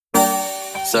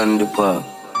Sandy Park.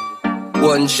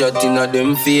 One shot in a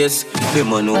them face.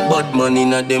 Them a no bad man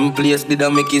in a them place. Did I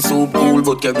make it so cool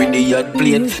but carry the yard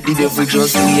plate? The devil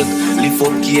just wait, lift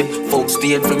up cape. Folk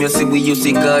state from your see we use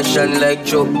a caution like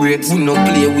truck brakes. We no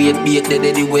play wait bait,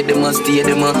 they the way them a stay.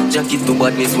 Them a jacket to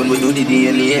badness when we do the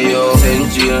daily. Yo,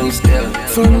 St. James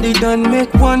from the done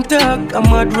make one talk. A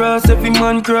mad Ross, every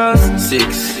man cross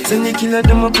 6. Send the killer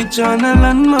them a picture and a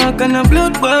landmark and a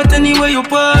bloodbath anywhere you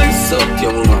pass. Suck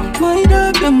your mama. My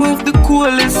dog them off the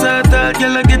coolest side.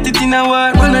 Girl I get it in a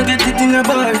war, man I get it in a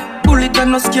bar. Bullet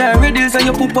and no scare, redils and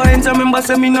your poopa ends. I remember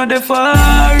say me not the far.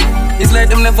 It's like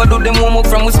them never do them warm up.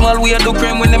 From we small we a do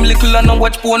crime when them little and no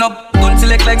watch porn up. Gun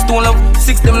select like stone up,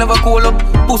 6 them never call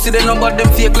up. Pussy they know but them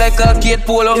fake like arcade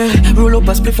polo. Yeah, roll up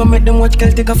a spliff and make them watch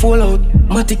girl take a fall out.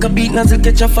 Matic a beat nozzle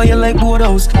catch a fire like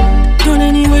boathouse. Turn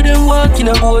anywhere them walk in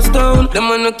a ghost town.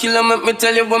 Them a no killer make me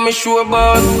tell you what me sure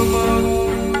about.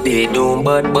 They don't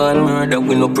bad murder,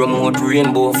 we no promote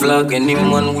rainbow flag. Any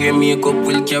man wear makeup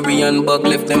will carry on bag.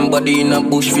 Left them body in a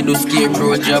bush for the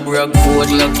scarecrow. Jab rock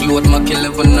forward like load, Mac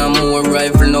 11 and more.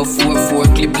 Rifle no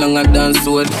 4-4, clip longer than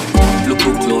sword. Look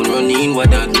who clown running,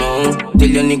 what that now? Tell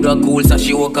your nigga cool, so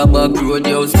she walk a back road,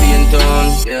 yo, Spain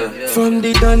town. Yeah. From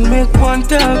the done make one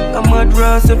talk, a mad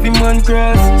Ross, every man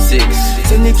cross 6.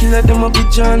 Send the killer them a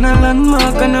picture and a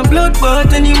landmark and a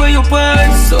bloodbath anywhere you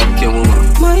pass. Suck your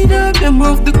mama. My dog them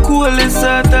off the coolest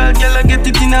side. Girl I get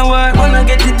it in a war, man I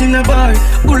get it in a bar.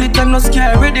 Bullet and no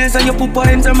scare, redils and your poopa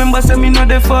ends. I remember say me not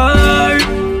the far.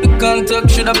 The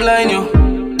contact shoulda blind you.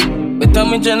 Better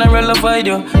me general avoid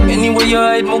you. Anywhere you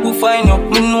hide, me go find you.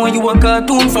 Me know you a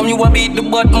cartoon from you a beat the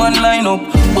Batman line up.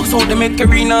 Box out they make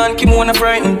Karina and Kim wanna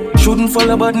frighten. Shouldn't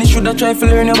follow badness, shoulda try to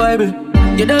learn your Bible.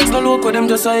 Your dogs no loco, them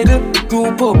just idle.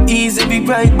 Group up, easy, big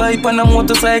ride bike on a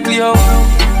motorcycle, yo.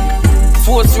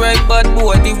 Force right bad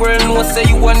boy, the world know say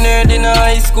you a nerd in a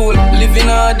high school. Living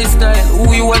hard this style,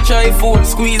 who you a try for?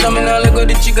 Squeeze them in all go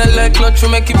the trigger like clutch to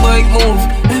make your bike move.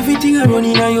 Everything I run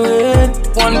in your head.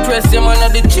 One press, your man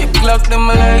at the chip clock, them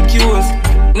like yours.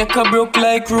 Neck a broke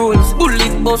like rolls.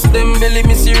 Bullet bust them belly,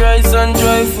 missy rice and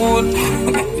dry food.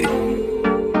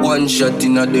 One shot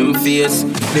in a them face.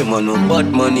 Them a no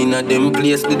bad man in a them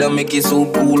place. Did I make it so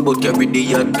cool but carry the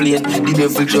yard plate? The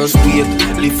devil just wait,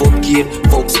 lift up cape.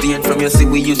 Folk state from your see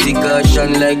we use a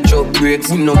caution like truck brakes.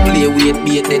 We no play wait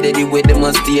bait, they the way them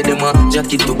a stay. Them a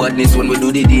jacket to badness when we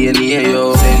do the DNA,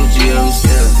 yo. St.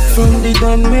 James, from the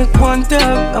gun make one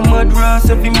talk, a mad Ross,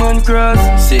 every man cross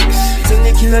 6. Send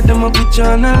the killer them a picture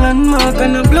and a landmark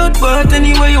and a bloodbath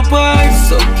anywhere you pass.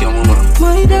 Suck your mama.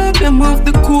 My dog them off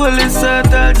the coolest side.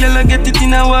 Girl I get it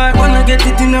in a war, man I get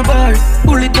it in a bar.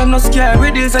 Bullet and no scare,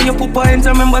 redils and your poopa ends.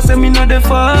 I remember say me not the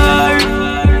far.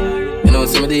 You know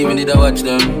some of even did I watch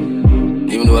them.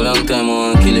 Even though a long time I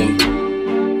want to kill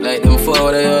him. Like them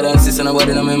forward I heard and sister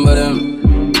nobody no remember them.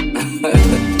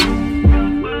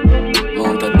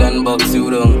 Mount a done box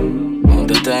you down.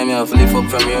 Mount a time you have to lift up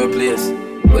from your place.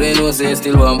 But they know say you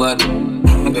still want bad.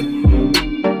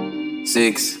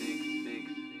 6.